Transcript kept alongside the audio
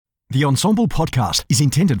The Ensemble podcast is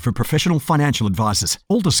intended for professional financial advisors.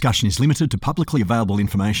 All discussion is limited to publicly available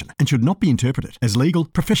information and should not be interpreted as legal,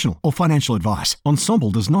 professional, or financial advice.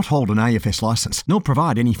 Ensemble does not hold an AFS license nor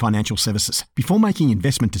provide any financial services. Before making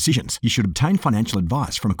investment decisions, you should obtain financial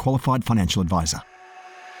advice from a qualified financial advisor.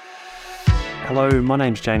 Hello, my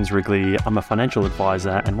name's James Wrigley. I'm a financial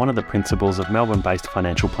advisor and one of the principals of Melbourne-based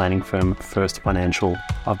financial planning firm First Financial.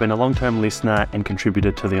 I've been a long-term listener and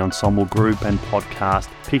contributor to the Ensemble Group and podcast,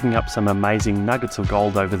 picking up some amazing nuggets of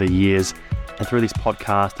gold over the years. And through this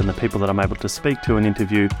podcast and the people that I'm able to speak to and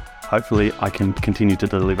interview, hopefully I can continue to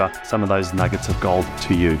deliver some of those nuggets of gold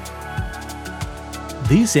to you.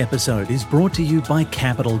 This episode is brought to you by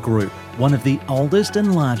Capital Group, one of the oldest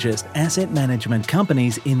and largest asset management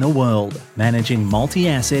companies in the world, managing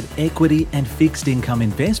multi-asset, equity and fixed income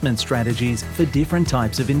investment strategies for different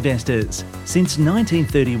types of investors. Since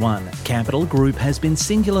 1931, Capital Group has been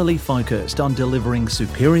singularly focused on delivering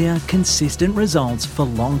superior, consistent results for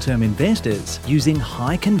long-term investors using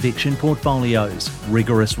high-conviction portfolios,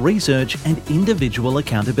 rigorous research and individual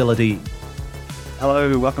accountability.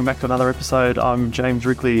 Hello, welcome back to another episode. I'm James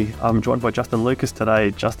Wrigley. I'm joined by Justin Lucas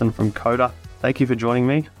today. Justin from Coda. Thank you for joining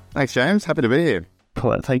me. Thanks, James. Happy to be here.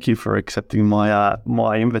 Well, thank you for accepting my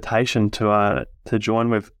my invitation to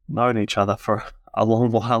join. We've known each other for a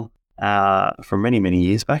long while, for many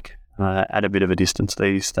years back, at a bit of a distance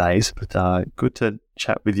these days. But good to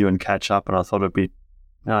chat with you and catch up. And I thought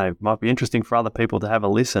might be interesting for other people to have a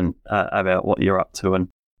listen about what you're up to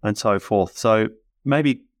and so forth. So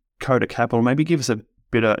maybe Coda Capital, maybe give us a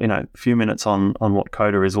bit of, a few minutes on what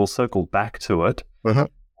Coda is. We'll circle back to it,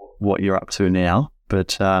 what you're up to now. But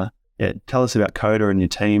tell us about Coda and your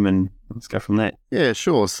team and let's go from there. Yeah,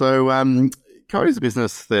 sure. So Coda is a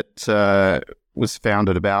business that was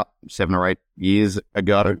founded about 7 or 8 years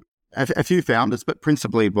ago. A few founders, but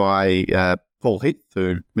principally by Paul Heath,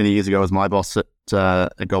 who many years ago was my boss at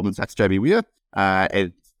Goldman Sachs JB Weir,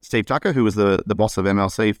 and Steve Tucker, who was the boss of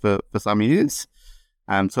MLC for some years.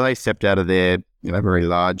 So they stepped out of their, very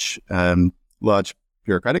large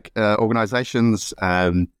bureaucratic organisations.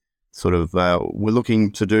 Were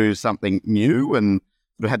looking to do something new, and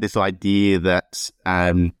sort of had this idea that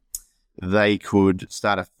they could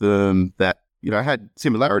start a firm that had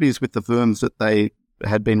similarities with the firms that they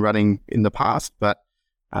had been running in the past, but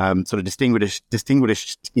sort of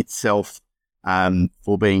distinguished itself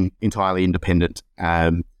for being entirely independent,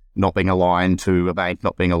 not being aligned to a bank,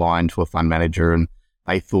 not being aligned to a fund manager, and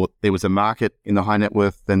they thought there was a market in the high net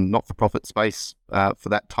worth and not-for-profit space for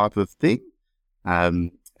that type of thing.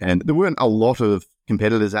 And there weren't a lot of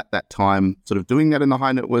competitors at that time sort of doing that in the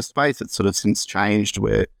high net worth space. It's sort of since changed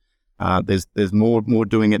where there's more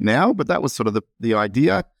doing it now, but that was sort of the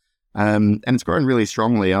idea. And it's grown really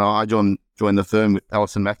strongly. And I joined the firm with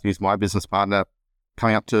Alison Matthews, my business partner,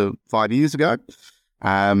 coming up to 5 years ago.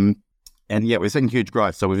 We're seeing huge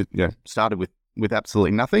growth. So we've started with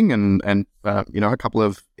absolutely nothing and a couple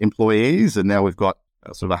of employees, and now we've got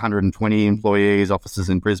sort of 120 employees, offices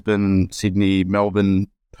in Brisbane, Sydney, Melbourne,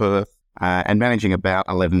 Perth, and managing about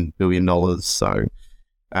 $11 billion. So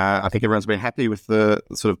I think everyone's been happy with the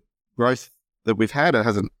sort of growth that we've had. It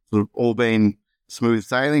hasn't sort of all been smooth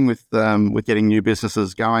sailing with getting new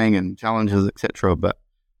businesses going and challenges, etc. But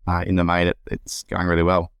in the main, it's going really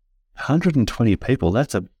well. 120 people.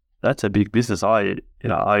 That's a big business. I'd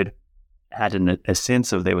had a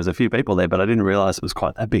sense of there was a few people there, but I didn't realize it was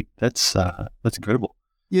quite that big. That's incredible.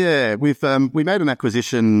 Yeah, we made an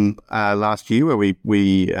acquisition last year where we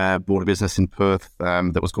bought a business in Perth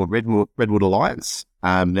that was called Redwood Alliance.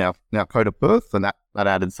 Now Coda Perth, and that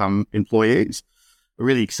added some employees. We're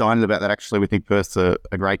really excited about that. Actually, we think Perth's a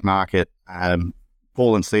great market.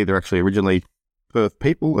 Paul and Steve are actually originally Perth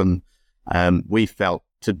people, and we felt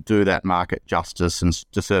to do that market justice and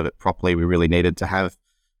to serve it properly, we really needed to have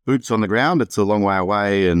boots on the ground. It's a long way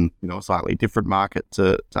away and, a slightly different market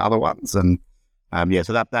to other ones. And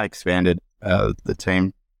so that expanded the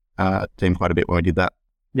team quite a bit when we did that.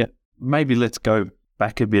 Yeah. Maybe let's go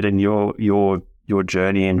back a bit in your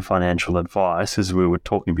journey in financial advice. As we were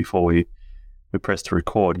talking before we pressed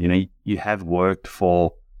record, you have worked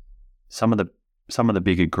for some of the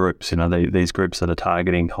bigger groups, these groups that are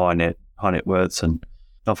targeting high net worths and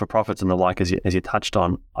not-for-profits and the like, as you touched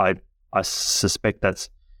on. I suspect that's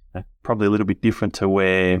probably a little bit different to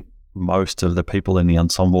where most of the people in the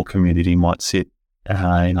Ensemble community might sit.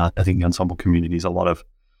 I think the Ensemble community is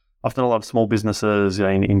often a lot of small businesses,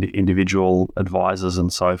 individual advisors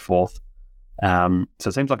and so forth. So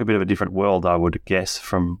it seems like a bit of a different world, I would guess,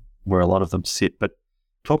 from where a lot of them sit. But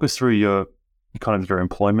talk us through your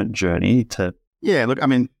employment journey to... Yeah, look, I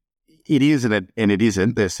mean, it is and it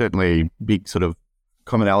isn't. There's certainly big sort of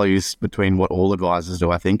commonalities between what all advisors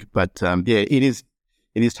do, I think. But it is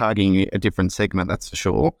targeting a different segment, that's for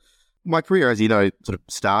sure. My career, as you know, sort of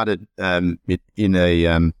started in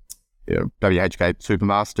a WHK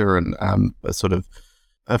Supermaster and a sort of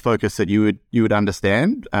a focus that you would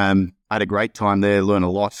understand. I had a great time there, learned a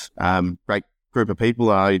lot. Great group of people.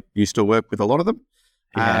 I used to work with a lot of them.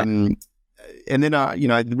 Yeah. And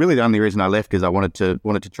then, really the only reason I left is I wanted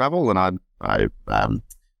to travel, and I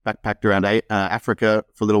backpacked around Africa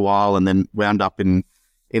for a little while, and then wound up in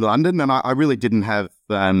London. And I really didn't have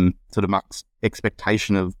sort of much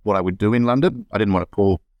expectation of what I would do in London. I didn't want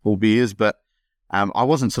to pull beers, but I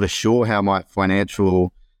wasn't sort of sure how my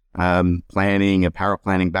financial planning and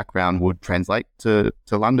paraplanning background would translate to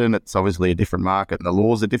London. It's obviously a different market, and the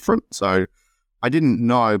laws are different. So I didn't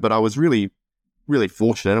know, but I was really, really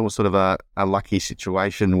fortunate. It was sort of a lucky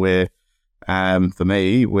situation where, for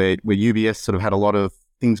me, where UBS sort of had a lot of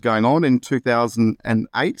things going on in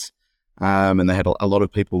 2008, and they had a lot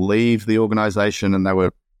of people leave the organisation, and they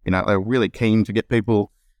were really keen to get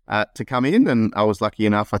people to come in. And I was lucky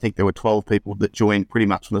enough. I think there were 12 people that joined pretty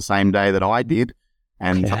much on the same day that I did,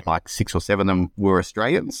 and like 6 or 7 of them were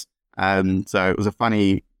Australians. So it was a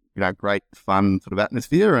funny, great fun sort of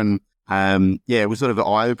atmosphere, and it was sort of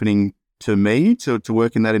eye-opening to me to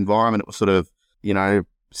work in that environment. It was sort of,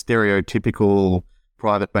 stereotypical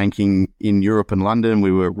private banking in Europe and London.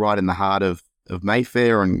 We were right in the heart of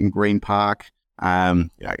Mayfair and in Green Park.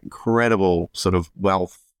 Incredible sort of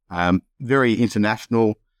wealth, very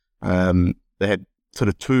international. They had sort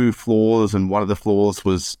of 2 floors, and one of the floors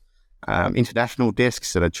was international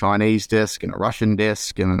desks, and a Chinese desk and a Russian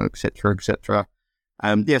desk, and et cetera, et cetera.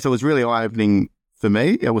 So it was really eye-opening for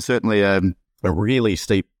me. It was certainly a really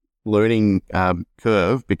steep learning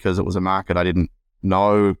curve, because it was a market I didn't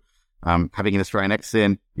know. Having an Australian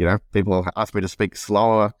accent, people asked me to speak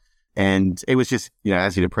slower, and it was just,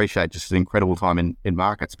 as you'd appreciate, just an incredible time in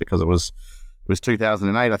markets, because it was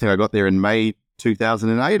 2008. I think I got there in May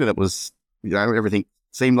 2008, and it was, everything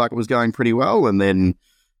seemed like it was going pretty well, and then,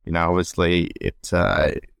 obviously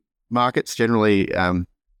markets generally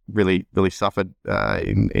really, really suffered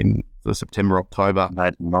in the September, October.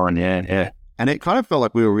 Yeah. And it kind of felt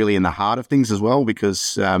like we were really in the heart of things as well,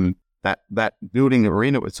 because that building that we're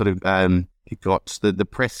in, it was sort of, it got, the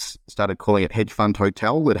press started calling it Hedge Fund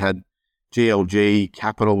Hotel. It had GLG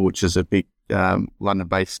Capital, which is a big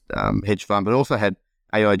London-based hedge fund, but it also had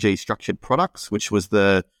AIG Structured Products, which was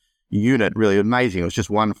the unit, really amazing. It was just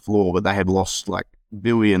one floor, but they had lost like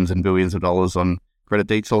billions and billions of dollars on credit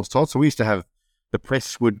defaults. So we used to have, the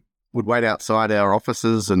press would wait outside our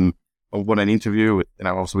offices and want an interview with,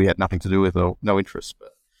 obviously we had nothing to do with or no interest. But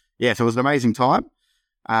yeah, so it was an amazing time.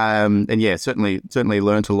 And yeah, certainly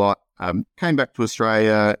learned a lot. Came back to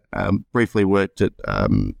Australia, briefly worked at, I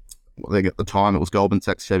think at the time it was Goldman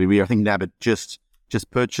Sachs JBWere. I think NAB had just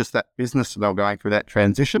purchased that business, so they were going through that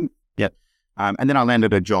transition. Yep. And then I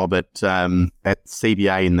landed a job at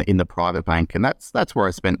CBA in the private bank, and that's where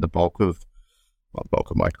I spent the bulk of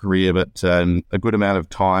my career, but a good amount of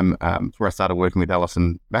time. Where I started working with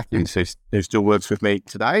Alison Matthews, who still works with me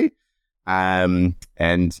today. And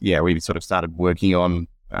yeah, we sort of started working on.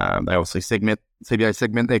 They obviously CBA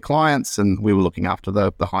segment their clients, and we were looking after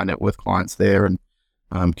the high net worth clients there, and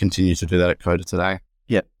continue to do that at Coda today.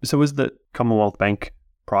 Yeah. So was the Commonwealth Bank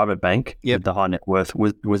private bank, with the high net worth,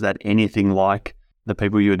 was that anything like the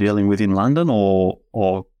people you were dealing with in London, or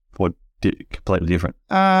completely different?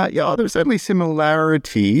 There were certainly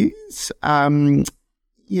similarities.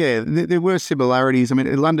 There were similarities. I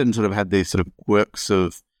mean, London sort of had these sort of quirks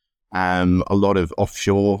of a lot of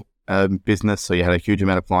offshore business. So you had a huge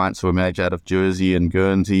amount of clients who were managed out of Jersey and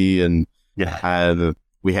Guernsey, and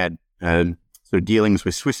we had sort of dealings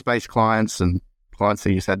with Swiss-based clients and clients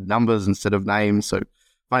that just had numbers instead of names. So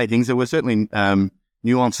funny things. There were certainly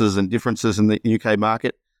nuances and differences in the UK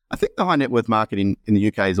market. I think the high net worth market in the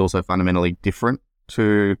UK is also fundamentally different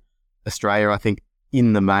to Australia. I think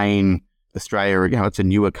in the main, Australia, it's a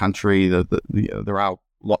newer country. There are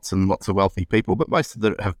lots and lots of wealthy people, but most of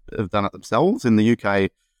them have done it themselves. In the UK,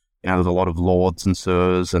 there's a lot of lords and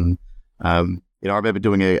sirs, and I remember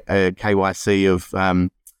doing a KYC of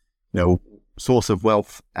source of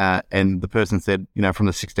wealth, and the person said, from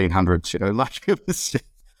the 1600s, like it was.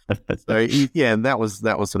 So yeah, that was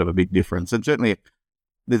sort of a big difference, and certainly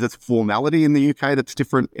there's this formality in the UK that's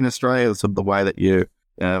different in Australia. Sort of the way that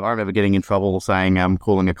I remember getting in trouble saying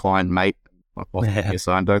calling a client mate. My boss, yes,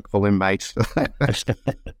 I don't call him mate.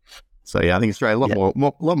 So yeah, I think Australia a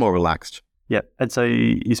lot more relaxed. Yeah, and so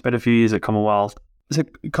you spent a few years at Commonwealth. So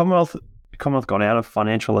Commonwealth got out of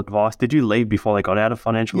financial advice. Did you leave before they got out of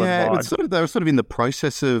financial advice? Yeah, they were sort of in the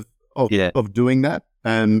process of doing that.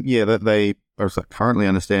 That they, as I currently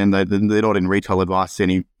understand, they're not in retail advice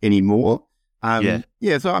anymore. So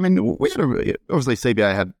I mean, obviously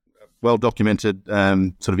CBA had well documented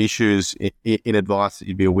sort of issues in advice that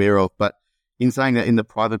you'd be aware of, but in saying that, in the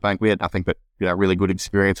private bank we had nothing but really good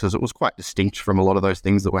experiences. It was quite distinct from a lot of those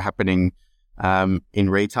things that were happening in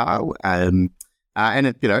retail, and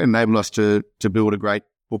it enabled us to build a great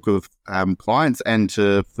book of clients, and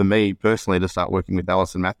for me personally to start working with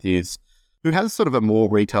Alison Matthews, who has sort of a more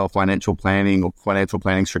retail financial planning or financial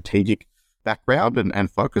planning strategic background and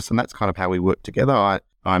focus, and that's kind of how we work together.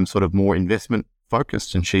 I'm sort of more investment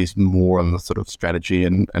focused, and she's more on the sort of strategy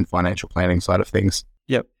and financial planning side of things.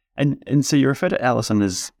 Yep. And so you refer to Alison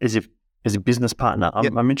as a business partner.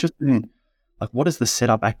 I'm interested in, like, what does the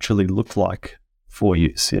setup actually look like for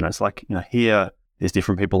you? So, it's like, here there's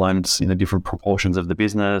different people own, different proportions of the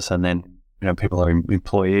business, and then, people are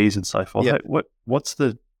employees and so forth. Yep. What's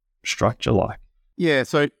the structure like? Yeah,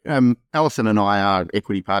 so Alison and I are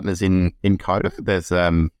equity partners in Coda. There's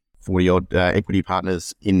 40-odd equity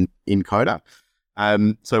partners in Coda.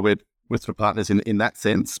 So we're sort of partners in that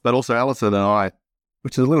sense. But also Alison and I,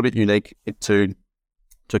 which is a little bit unique to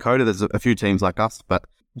Coda, there's a few teams like us, but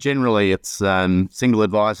generally it's single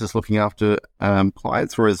advisors looking after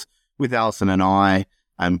clients, whereas with Alison and I,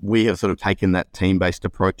 we have sort of taken that team-based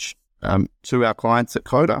approach to our clients at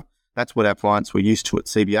Coda. That's what our clients were used to at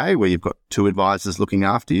CBA, where you've got two advisors looking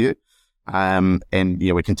after you. And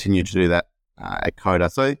we continue to do that at Coda.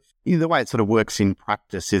 So the way it sort of works in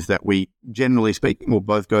practice is that we, generally speaking, will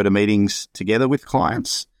both go to meetings together with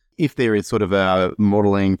clients. If there is sort of a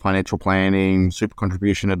modelling, financial planning, super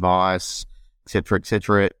contribution advice, et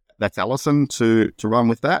cetera, that's Alison to run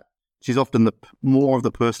with that. She's often more of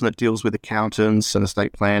the person that deals with accountants and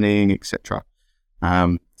estate planning, et cetera,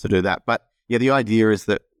 to do that. But the idea is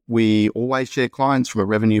that we always share clients from a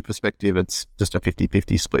revenue perspective. It's just a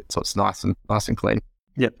 50-50 split, so it's nice and clean.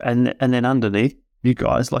 Yep, and then underneath you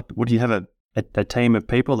guys, like, what do you have a team of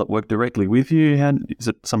people that work directly with you? Is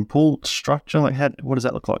it some pool structure? Like, what does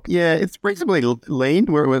that look like? Yeah, it's reasonably lean.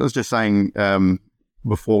 I was just saying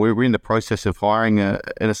before, we were in the process of hiring an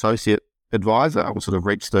associate advisor. We sort of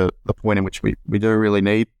reached the point in which we do really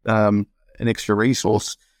need an extra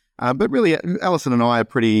resource. But really, Alison and I are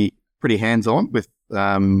pretty hands-on with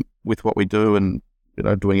what we do, and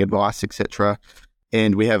doing advice, etc.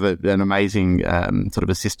 And we have an amazing sort of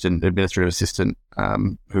administrative assistant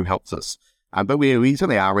who helps us. But we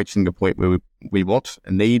certainly are reaching a point where we want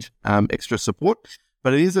and need extra support.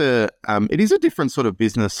 But it is a different sort of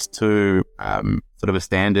business to sort of a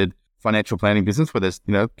standard financial planning business, where there's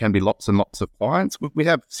can be lots and lots of clients. We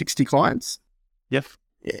have 60 clients. Yep.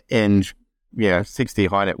 And 60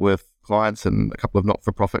 high net worth clients and a couple of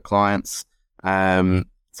not-for-profit clients.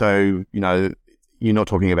 So, you're not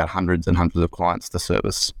talking about hundreds and hundreds of clients to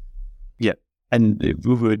service. Yeah. And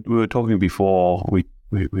we were talking before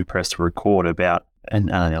we pressed record about, and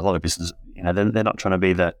a lot of businesses, they're not trying to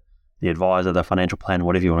be the advisor, the financial planner,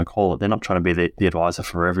 whatever you want to call it. They're not trying to be the advisor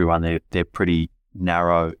for everyone. They're pretty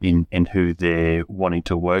narrow in who they're wanting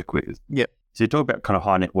to work with. Yep. So you talk about kind of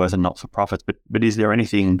high net worth and not-for-profits, but is there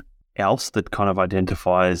anything else that kind of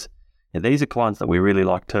identifies, these are clients that we really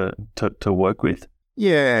like to work with?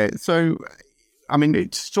 Yeah. So, I mean,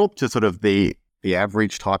 it's talk to sort of the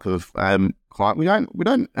average type of client.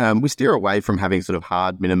 We steer away from having sort of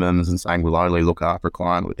hard minimums and saying we'll only look after a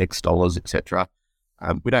client with X dollars, etc.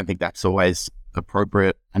 We don't think that's always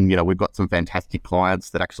appropriate. And, we've got some fantastic clients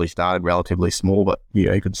that actually started relatively small, but,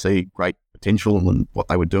 you could see great potential in what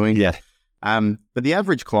they were doing. Yeah. But the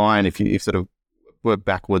average client, if you sort of work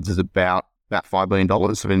backwards, is about $5 million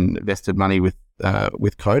of invested money with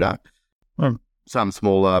Coda. Some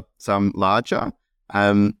smaller, some larger.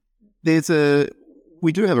 We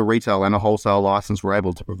do have a retail and a wholesale license. We're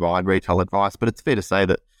able to provide retail advice, but it's fair to say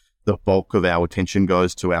that the bulk of our attention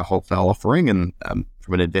goes to our wholesale offering. And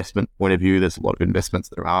from an investment point of view, there's a lot of investments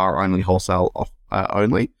that are only wholesale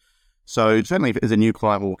only. So certainly, as a new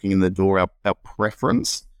client walking in the door, our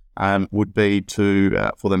preference would be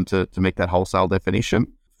for them to meet that wholesale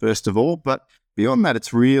definition first of all. But beyond that,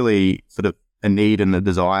 it's really sort of a need and a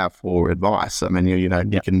desire for advice. I mean, you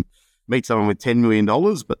can meet someone with $10 million,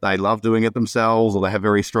 but they love doing it themselves, or they have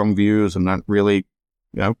very strong views and don't really,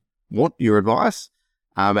 want your advice.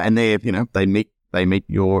 And they meet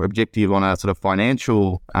your objective on a sort of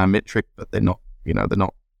financial metric, but they're not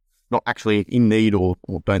actually in need or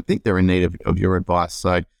don't think they're in need of your advice.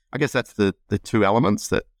 So I guess that's the two elements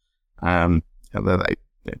that they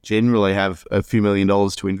generally have a few $1 million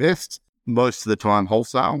to invest. Most of the time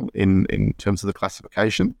wholesale in terms of the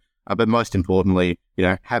classification, but most importantly,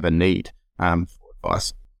 have a need for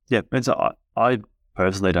advice. Yeah, and so I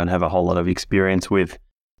personally don't have a whole lot of experience with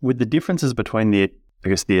the differences between the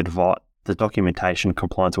advice, the documentation,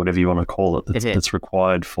 compliance, whatever you want to call it, that's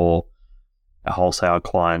required for a wholesale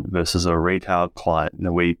client versus a retail client. You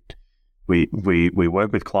know, we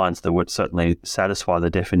work with clients that would certainly satisfy the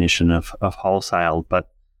definition of wholesale, but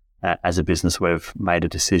as a business, we've made a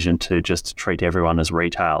decision to just treat everyone as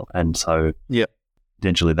retail, and so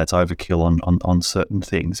potentially that's overkill on certain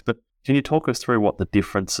things. But can you talk us through what the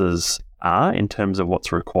differences are in terms of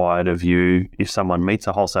what's required of you if someone meets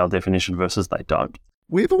a wholesale definition versus they don't?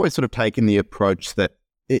 We've always sort of taken the approach that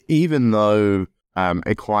even though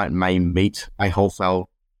a client may meet a wholesale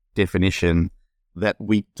definition, that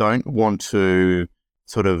we don't want to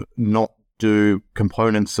sort of not do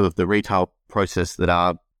components of the retail process that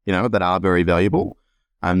are very valuable.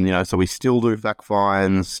 So we still do fact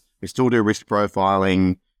finds, we still do risk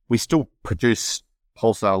profiling, we still produce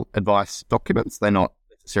wholesale advice documents. They're not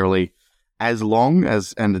necessarily as long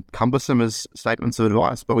and cumbersome as statements of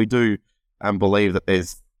advice, but we do believe that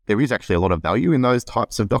there is actually a lot of value in those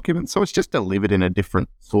types of documents. So it's just delivered in a different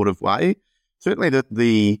sort of way.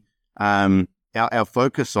 Certainly our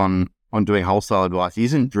focus on doing wholesale advice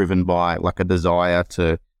isn't driven by like a desire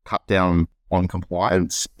to cut down on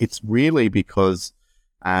compliance. It's really because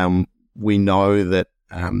we know that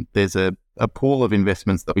there's a pool of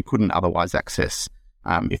investments that we couldn't otherwise access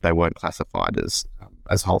if they weren't classified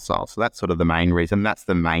as wholesale. So that's sort of the main reason. That's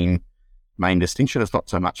the main distinction. It's not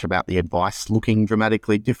so much about the advice looking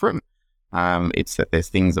dramatically different. It's that there's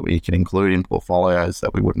things that we can include in portfolios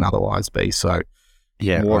that we wouldn't otherwise be. So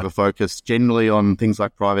more of a focus generally on things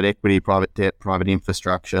like private equity, private debt, private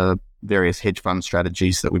infrastructure, various hedge fund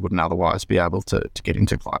strategies that we wouldn't otherwise be able to get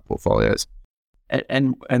into client portfolios.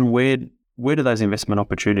 And where do those investment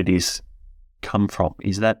opportunities come from?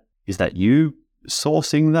 Is that you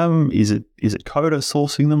sourcing them? Is it Coda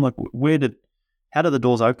sourcing them? Like how do the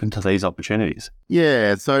doors open to these opportunities?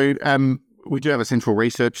 Yeah, so we do have a central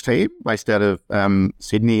research team based out of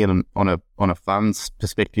Sydney, and on a funds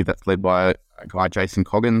perspective that's led by a guy, Jason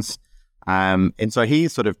Coggins. And so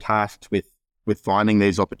he's sort of tasked with finding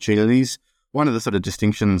these opportunities. One of the sort of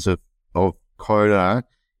distinctions of Coda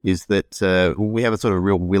is that we have a sort of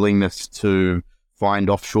real willingness to find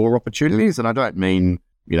offshore opportunities. And I don't mean,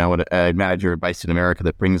 a manager based in America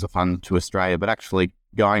that brings a fund to Australia, but actually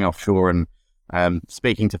going offshore and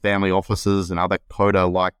speaking to family offices and other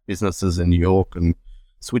Coda-like businesses in New York and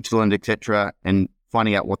Switzerland, etc., and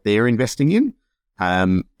finding out what they're investing in.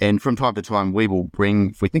 And from time to time, we will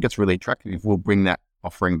bring, if we think it's really attractive, we'll bring that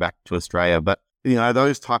offering back to Australia. But,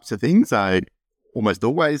 those types of things are almost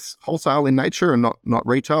always wholesale in nature and not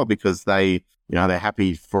retail, because they're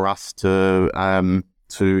happy for us to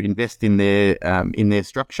invest in their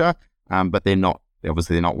structure, but they're not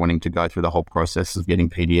wanting to go through the whole process of getting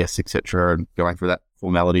PDS, etc., and going through that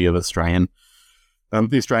formality of the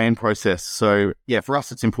Australian process. So for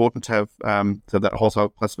us, it's important to have that wholesale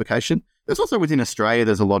classification. There's also within Australia,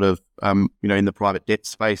 there's a lot of in the private debt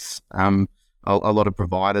space, a lot of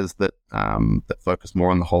providers that focus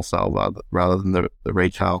more on the wholesale rather than the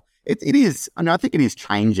retail. It is, and I think it is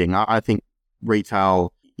changing. I think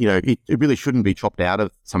retail, it really shouldn't be chopped out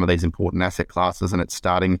of some of these important asset classes, and it's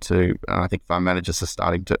starting to. I think fund managers are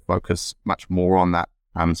starting to focus much more on that.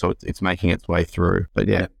 So it's making its way through. But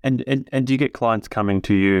and do you get clients coming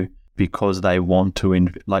to you because they want to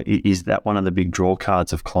is that one of the big draw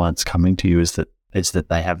cards of clients coming to you? Is that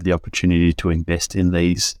they have the opportunity to invest in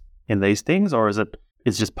these things, or is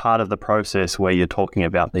it's just part of the process where you're talking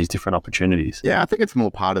about these different opportunities? Yeah, I think it's more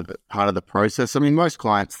part of the process. I mean, most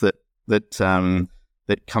clients that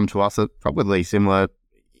come to us are probably similar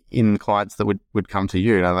in clients that would come to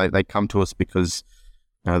you. They come to us because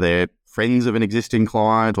they're friends of an existing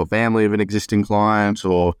client or family of an existing client,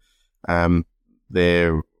 or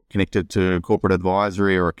they're connected to corporate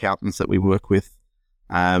advisory or accountants that we work with.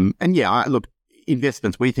 Look,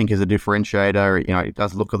 investments we think is a differentiator. It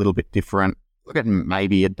does look a little bit different. Look,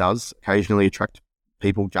 maybe it does occasionally attract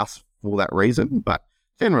people just for that reason, but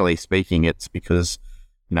generally speaking, it's because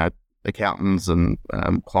accountants and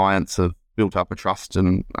clients have built up a trust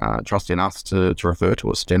and trust in us to refer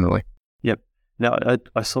to us generally. Yep. Now,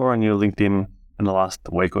 I saw on your LinkedIn in the last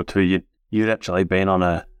week or two, you'd actually been on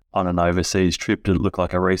an overseas trip. Did it look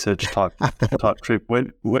like a research type trip?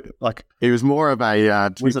 It was more of a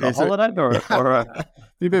trip. Was it a holiday or a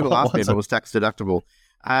few people asked me if it was tax deductible.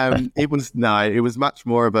 It was much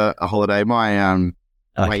more of a holiday. My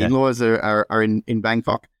in-laws are in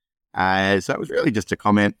Bangkok. So it was really just a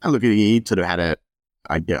comment. And look, he sort of had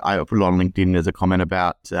I put it on LinkedIn as a comment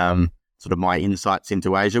about sort of my insights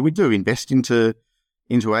into Asia. We do invest into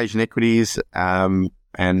Asian equities,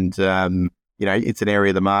 it's an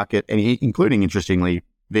area of the market, and including, interestingly,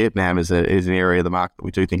 Vietnam is an area of the market that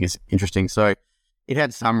we do think is interesting. So it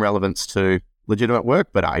had some relevance to legitimate work,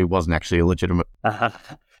 but it wasn't actually a legitimate.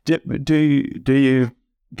 Do you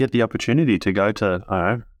get the opportunity to go to, I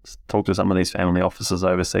don't know, talk to some of these family offices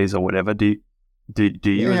overseas or whatever? Do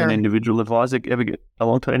you as an individual advisor ever get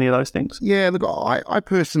along to any of those things? Yeah, look, I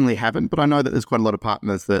personally haven't, but I know that there's quite a lot of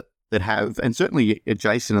partners that have, and certainly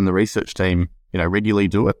Jason and the research team, regularly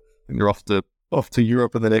do it. And they're off to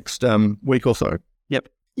Europe in the next week or so. Yep.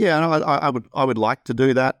 Yeah, and I would like to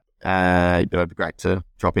do that. It'd be great to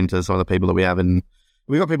drop into some of the people that we have, and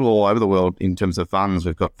we've got people all over the world in terms of funds.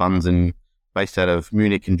 We've got funds based out of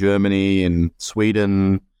Munich in Germany, and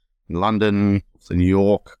Sweden, in London, so New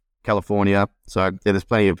York, California. So yeah, there's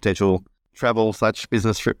plenty of potential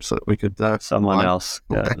travel/business trips that we could. Someone else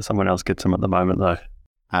gets them at the moment, though.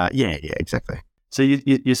 Yeah, exactly. So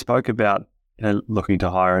you spoke about looking to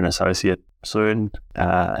hire an associate soon,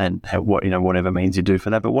 and whatever means you do for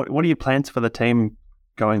that. But what are your plans for the team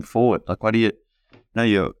going forward? Like, what do you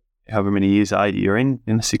you're however many years you're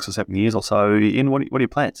in 6 or 7 years or so in? What are your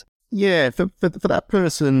plans? Yeah, for that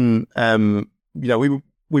person,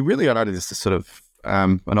 we really, I know this is sort of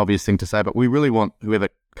an obvious thing to say, but we really want whoever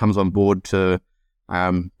comes on board to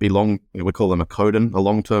be we call them a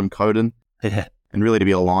long-term Coden. Yeah. And really to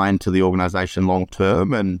be aligned to the organisation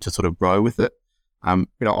long-term and to sort of grow with it.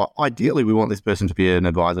 Ideally we want this person to be an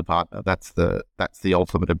advisor partner. That's the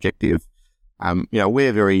ultimate objective.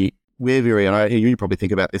 We're very, and you probably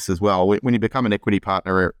think about this as well. When you become an equity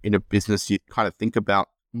partner in a business, you kind of think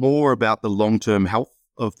more about the long-term health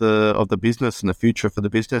of the business and the future for the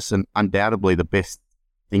business. And undoubtedly the best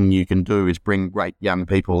thing you can do is bring great young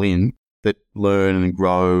people in that learn and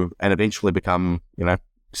grow and eventually become,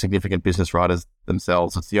 significant business writers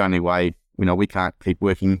themselves. It's the only way. We can't keep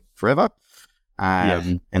working forever.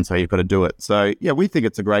 And so you've got to do it. So yeah, we think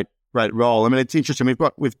it's a great role. I mean, it's interesting.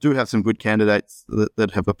 We do have some good candidates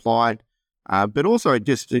that have applied, but also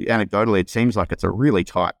just anecdotally, it seems like it's a really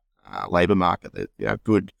tight labour market. That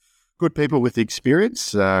good people with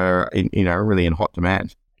experience are really in hot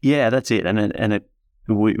demand. Yeah, that's it. And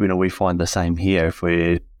we find the same here. If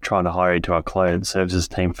we're trying to hire into our client services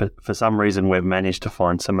team, for some reason we've managed to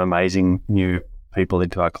find some amazing new people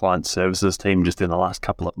into our client services team just in the last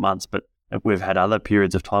couple of months. But we've had other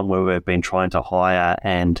periods of time where we've been trying to hire,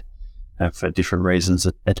 and for different reasons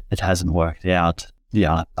it hasn't worked out.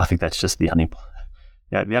 Yeah, I think that's just the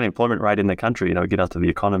unemployment rate in the country. Get out to the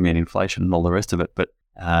economy and inflation and all the rest of it. But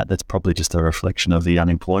that's probably just a reflection of the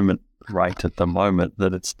unemployment rate at the moment,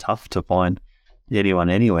 that it's tough to find anyone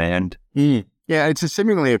anywhere. And yeah, it's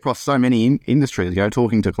seemingly across so many industries.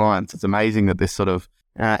 Talking to clients, it's amazing that this sort of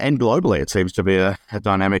and globally it seems to be a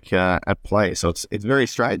dynamic at play. So it's very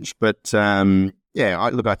strange, but I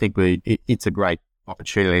think it's a great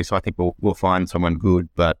opportunity. So I think we'll find someone good,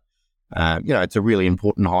 but it's a really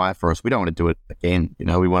important hire for us. We don't want to do it again.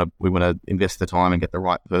 We want to invest the time and get the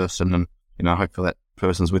right person, and hopefully that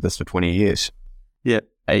person's with us for 20 years. Yeah.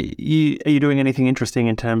 Are you doing anything interesting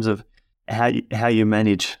in terms of how you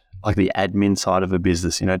manage like the admin side of a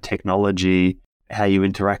business, technology, how you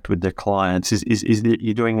interact with the clients? Is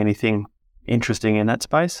you doing anything interesting in that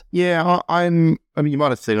space? Yeah, I mean, you might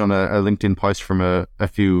have seen on a LinkedIn post from a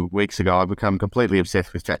few weeks ago, I've become completely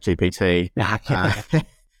obsessed with ChatGPT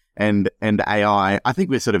and AI. I think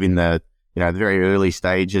we're sort of in the very early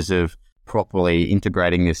stages of properly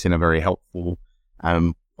integrating this in a very helpful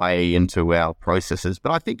way into our processes.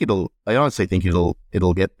 But I honestly think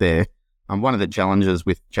it'll get there. One of the challenges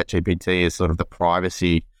with ChatGPT is sort of the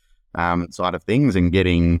privacy side of things and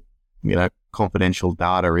getting, confidential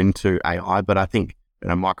data into AI. But I think,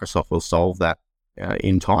 Microsoft will solve that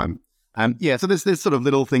in time. So there's sort of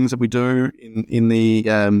little things that we do in the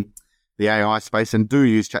AI space, and do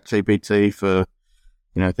use ChatGPT for,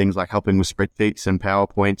 things like helping with spreadsheets and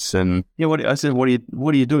PowerPoints and. Yeah, what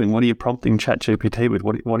are you doing? What are you prompting ChatGPT with?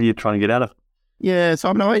 What are you trying to get out of? Yeah,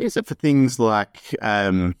 so I use it for things like.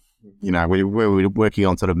 We're working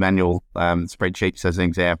on sort of manual spreadsheets as an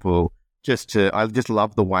example. I just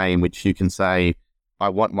love the way in which you can say, I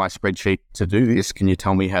want my spreadsheet to do this. Can you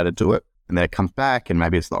tell me how to do it? And then it comes back and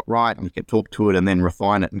maybe it's not right, and you can talk to it and then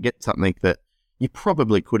refine it and get something that you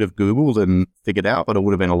probably could have Googled and figured out, but it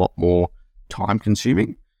would have been a lot more time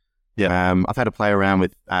consuming. Yeah. I've had to play around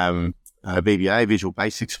with VBA, Visual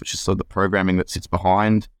Basics, which is sort of the programming that sits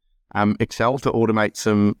behind Excel, to automate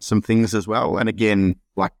some things as well. And again,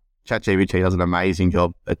 like ChatGPT does an amazing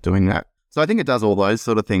job at doing that. So I think it does all those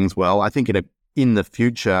sort of things well. I think in the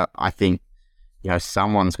future, I think,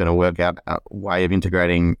 someone's going to work out a way of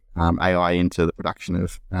integrating AI into the production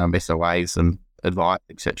of SOAs and advice,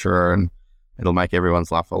 etc. And it'll make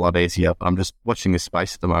everyone's life a lot easier. But I'm just watching this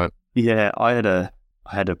space at the moment. Yeah, I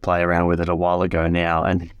had to play around with it a while ago now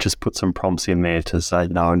and just put some prompts in there to say,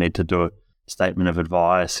 no, I need to do a statement of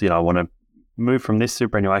advice. I want to move from this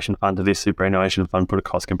superannuation fund to this superannuation fund, put a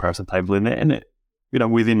cost comparison table in there. And it,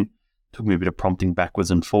 took me a bit of prompting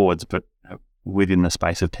backwards and forwards, but within the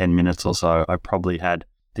space of 10 minutes or so, I probably had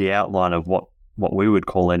the outline of what we would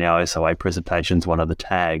call in our SOA presentations one of the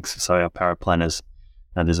tags. So our paraplanners,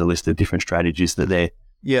 there's a list of different strategies that they're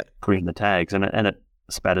putting in the tags, and it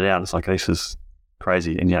spat it out. It's like, this is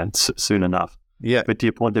crazy, and soon enough. Yeah. But to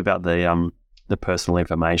your point about the personal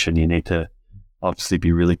information, you need to obviously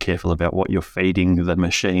be really careful about what you're feeding the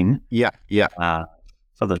machine. Yeah.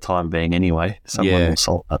 For the time being anyway. Someone will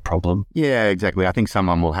solve that problem. Yeah, exactly. I think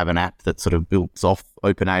someone will have an app that sort of builds off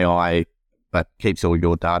OpenAI but keeps all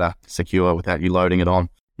your data secure without you loading it on.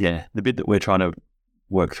 Yeah. The bit that we're trying to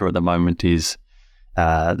work through at the moment is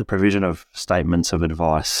the provision of statements of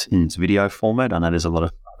advice in video format. I know there's a lot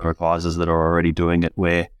of other advisors that are already doing it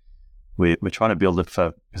where we're trying to build it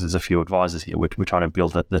because there's a few advisors here. We're trying to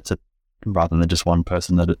build it that's rather than just one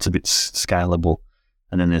person, that it's a bit scalable.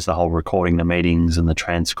 And then there's the whole recording the meetings and the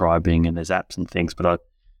transcribing, and there's apps and things. But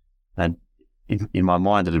in my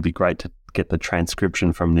mind, it'd be great to get the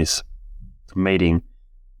transcription from this meeting.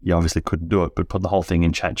 You obviously couldn't do it, but put the whole thing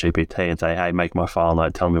in ChatGPT and say, hey, make my file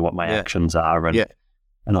note, tell me what my actions are.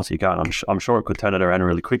 And off you go. And I'm sure it could turn it around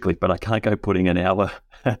really quickly, but I can't go putting an hour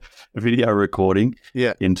video recording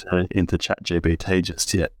into ChatGPT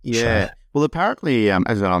just yet. Yeah. So, well, apparently,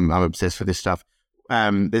 as I'm obsessed with this stuff,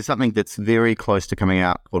 there's something that's very close to coming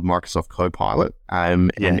out called Microsoft Copilot.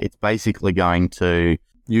 And it's basically going to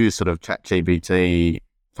use sort of ChatGPT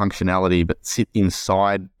functionality, but sit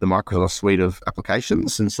inside the Microsoft suite of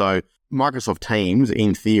applications. And so Microsoft Teams,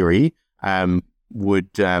 in theory, would,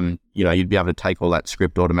 you'd be able to take all that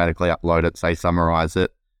script, automatically upload it, say, summarize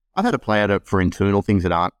it. I've had to play at it for internal things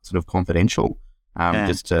that aren't sort of confidential,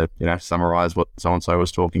 just to, summarize what so-and-so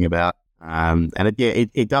was talking about. And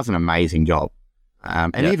it does an amazing job.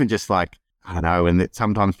 Even just like, I don't know, and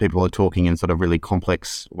sometimes people are talking in sort of really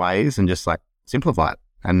complex ways and just like simplify it,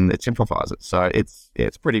 and it simplifies it. So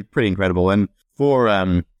it's pretty incredible. And for,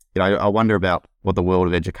 I wonder about what the world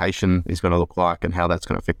of education is going to look like and how that's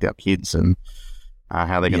going to affect our kids and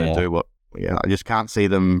how they're going to do what, I just can't see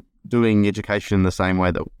them doing education the same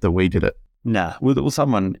way that we did it. Nah. Well,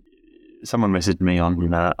 someone messaged me on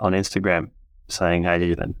Instagram saying,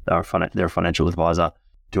 hey, they're a financial advisor.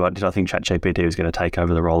 Did I think ChatGPT was going to take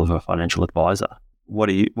over the role of a financial advisor? What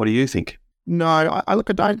do you think? No,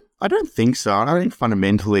 I don't think so. I think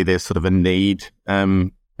fundamentally there's sort of a need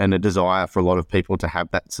and a desire for a lot of people to have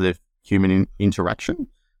that sort of human interaction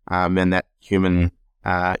and that human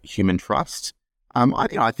trust.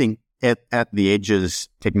 I think at the edges,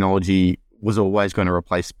 technology was always going to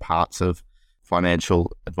replace parts of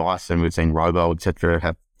financial advice, and we've seen robo, etc.,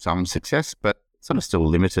 have some success, but sort of still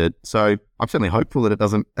limited. So I'm certainly hopeful that it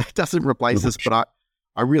doesn't replace us, but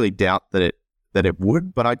I really doubt that it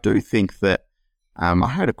would. But I do think that I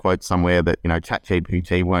heard a quote somewhere that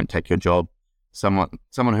ChatGPT won't take your job. Someone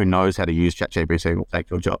who knows how to use ChatGPT will take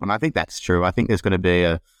your job, and I think that's true. I think there's going to be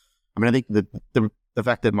I think the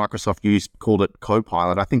fact that Microsoft called it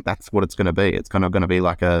Copilot, I think that's what it's going to be. It's kind of going to be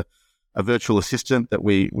like a virtual assistant that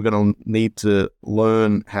we're going to need to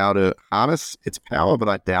learn how to harness its power, but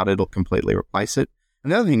I doubt it'll completely replace it.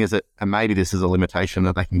 And the other thing is that, and maybe this is a limitation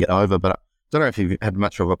that they can get over, but I don't know if you've had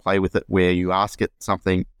much of a play with it where you ask it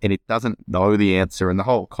something and it doesn't know the answer, and the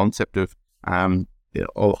whole concept of the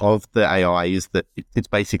AI is that it's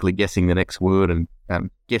basically guessing the next word and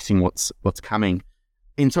guessing what's coming.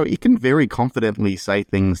 And so it can very confidently say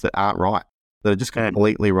things that aren't right, that are just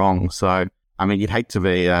completely wrong. So, you'd hate to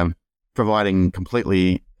be providing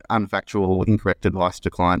completely unfactual, incorrect advice to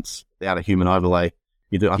clients without a human overlay.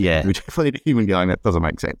 You definitely need a human going, that doesn't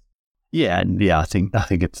make sense. Yeah. I think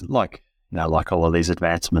it's like all of these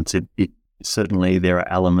advancements, it certainly there are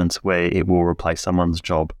elements where it will replace someone's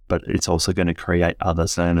job, but it's also going to create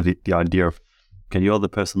others. And the idea of, you're the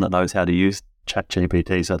person that knows how to use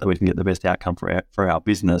ChatGPT so that we can get the best outcome for our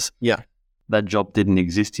business. Yeah. That job didn't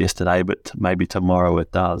exist yesterday, but maybe tomorrow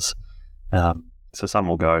it does. So some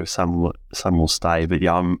will go, some will stay. But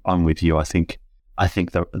yeah, I'm with you. I think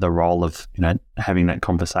the role of having that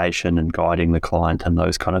conversation and guiding the client and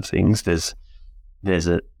those kind of things, there's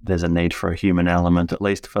a need for a human element, at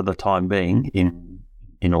least for the time being,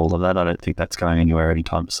 in all of that. I don't think that's going anywhere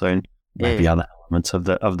anytime soon. Maybe other elements of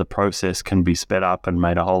the process can be sped up and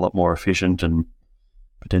made a whole lot more efficient and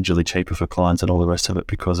potentially cheaper for clients and all the rest of it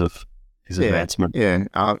because of his advancement. And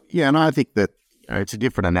I think that it's a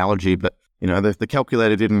different analogy, but the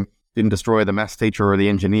calculator didn't didn't destroy the maths teacher or the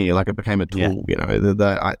engineer. Like, it became a tool. You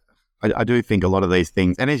know, I do think a lot of these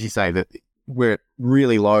things, and as you say, that we're at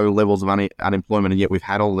really low levels of unemployment, and yet we've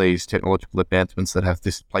had all these technological advancements that have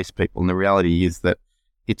displaced people. And the reality is that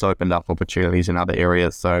it's opened up opportunities in other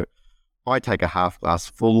areas. So I take a half glass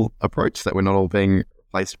full approach, that we're not all being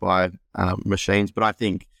replaced by machines, but I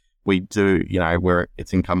think we do, you know, where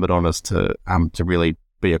it's incumbent on us to really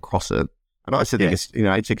be across it. And I also think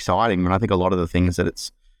it's exciting, and I think a lot of the things that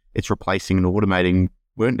it's replacing and automating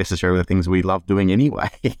weren't necessarily the things we love doing anyway.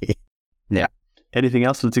 Yeah. Anything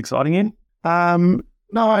else that's exciting in? No,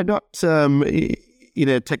 not in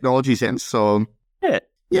a technology sense. So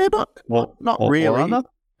not really. Or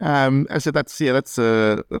I said that's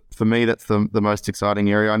for me, that's the most exciting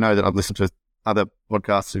area. I know that I've listened to other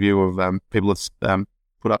podcasts of you of people that's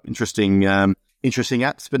put up interesting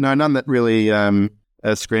apps, but no, none that really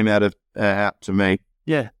scream out to me.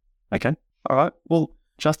 Yeah. Okay. All right. Well,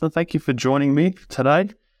 Justin, thank you for joining me today.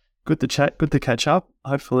 Good to chat. Good to catch up.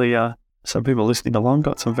 Hopefully, some people listening along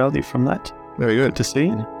got some value from that. Very good. Good to see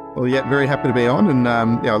you. Well, yeah, very happy to be on, and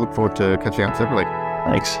I look forward to catching up separately.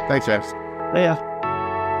 Thanks. Thanks, James. See ya.